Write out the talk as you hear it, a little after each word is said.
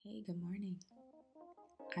Hey, good morning.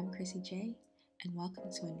 I'm Chrissy J, and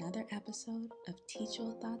welcome to another episode of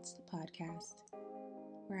Teachable Thoughts, the podcast,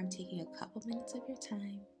 where I'm taking a couple minutes of your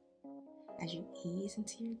time as you ease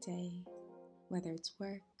into your day, whether it's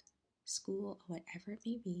work, school, or whatever it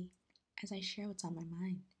may be, as I share what's on my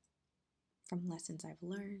mind. From lessons I've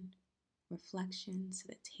learned, reflections to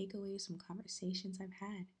the takeaways from conversations I've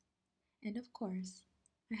had, and of course,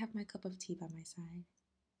 I have my cup of tea by my side.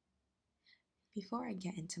 Before I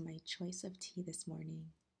get into my choice of tea this morning,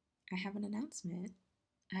 I have an announcement.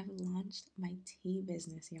 I've launched my tea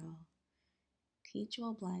business, y'all.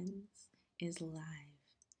 Teachable Blends is live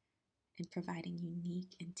and providing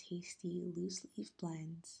unique and tasty loose leaf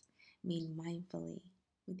blends made mindfully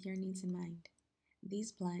with your needs in mind.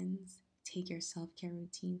 These blends take your self-care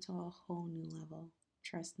routine to a whole new level,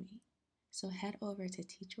 trust me. So head over to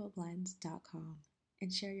teachableblends.com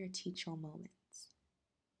and share your teachable moments.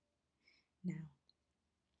 Now,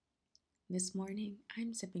 this morning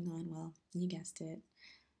I'm sipping on, well, you guessed it,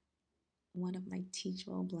 one of my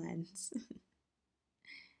teachable blends.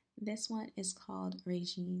 This one is called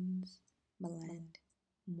Regine's Blend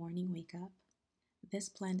Morning Wake Up. This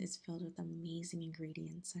blend is filled with amazing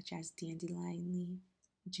ingredients such as dandelion leaf,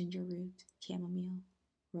 ginger root, chamomile,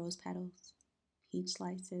 rose petals, peach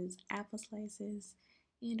slices, apple slices,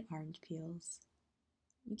 and orange peels.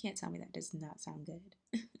 You can't tell me that does not sound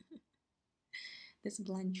good. This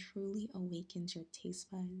blend truly awakens your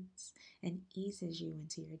taste buds and eases you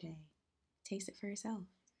into your day. Taste it for yourself.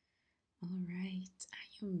 All right,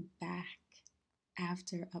 I am back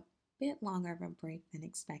after a bit longer of a break than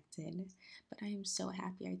expected, but I am so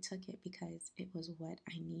happy I took it because it was what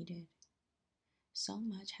I needed. So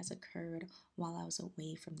much has occurred while I was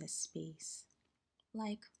away from this space,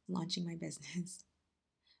 like launching my business.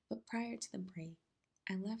 But prior to the break,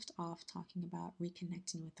 I left off talking about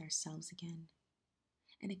reconnecting with ourselves again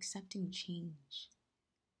and accepting change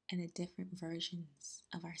and the different versions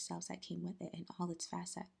of ourselves that came with it in all its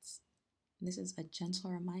facets. This is a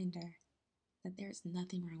gentle reminder that there is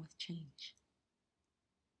nothing wrong with change.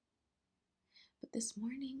 But this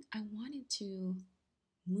morning, I wanted to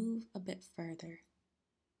move a bit further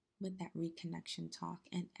with that reconnection talk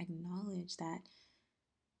and acknowledge that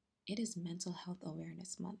it is Mental Health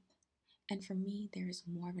Awareness Month. And for me, there is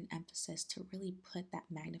more of an emphasis to really put that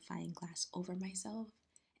magnifying glass over myself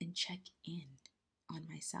and check in on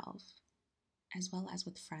myself, as well as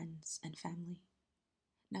with friends and family.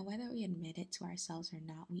 Now, whether we admit it to ourselves or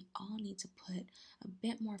not, we all need to put a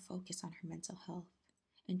bit more focus on our mental health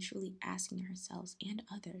and truly asking ourselves and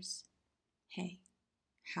others, hey,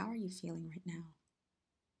 how are you feeling right now?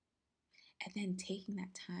 And then taking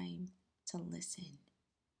that time to listen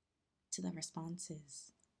to the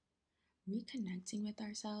responses. Reconnecting with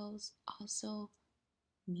ourselves also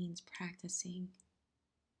means practicing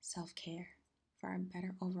self-care for our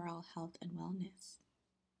better overall health and wellness.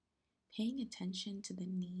 Paying attention to the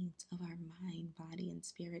needs of our mind, body, and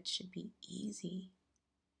spirit should be easy.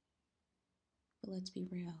 But let's be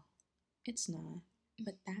real, it's not.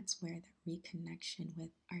 But that's where that reconnection with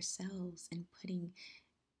ourselves and putting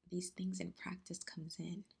these things in practice comes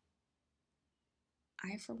in.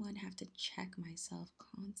 I, for one, have to check myself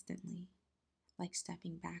constantly, like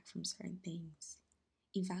stepping back from certain things,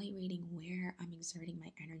 evaluating where I'm exerting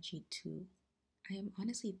my energy to. I am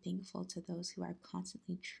honestly thankful to those who are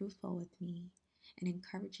constantly truthful with me and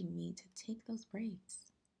encouraging me to take those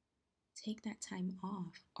breaks, take that time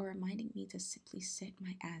off, or reminding me to simply sit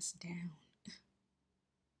my ass down.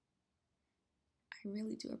 I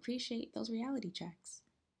really do appreciate those reality checks.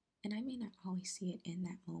 And I may not always see it in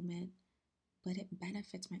that moment, but it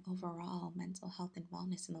benefits my overall mental health and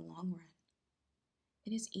wellness in the long run.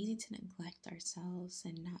 It is easy to neglect ourselves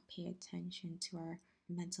and not pay attention to our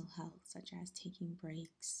mental health, such as taking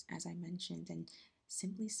breaks, as I mentioned, and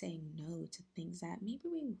simply saying no to things that maybe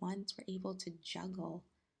we once were able to juggle,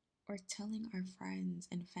 or telling our friends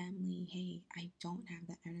and family, hey, I don't have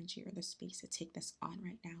the energy or the space to take this on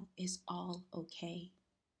right now, is all okay.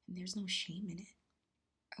 And there's no shame in it.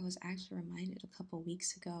 I was actually reminded a couple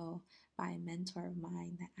weeks ago by a mentor of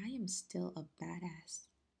mine that I am still a badass.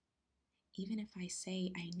 Even if I say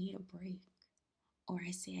I need a break or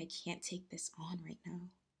I say I can't take this on right now,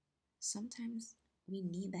 sometimes we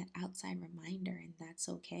need that outside reminder, and that's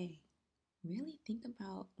okay. Really think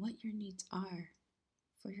about what your needs are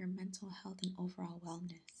for your mental health and overall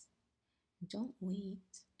wellness. Don't wait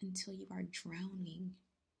until you are drowning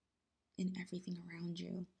in everything around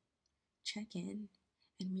you. Check in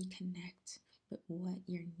and reconnect with what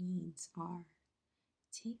your needs are.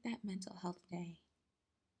 Take that mental health day.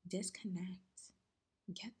 Disconnect.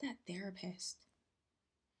 Get that therapist.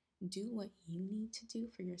 Do what you need to do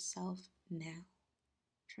for yourself now.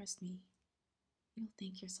 Trust me, you'll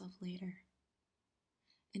thank yourself later.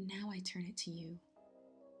 And now I turn it to you.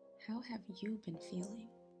 How have you been feeling?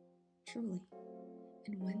 Truly.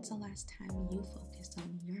 And when's the last time you focused on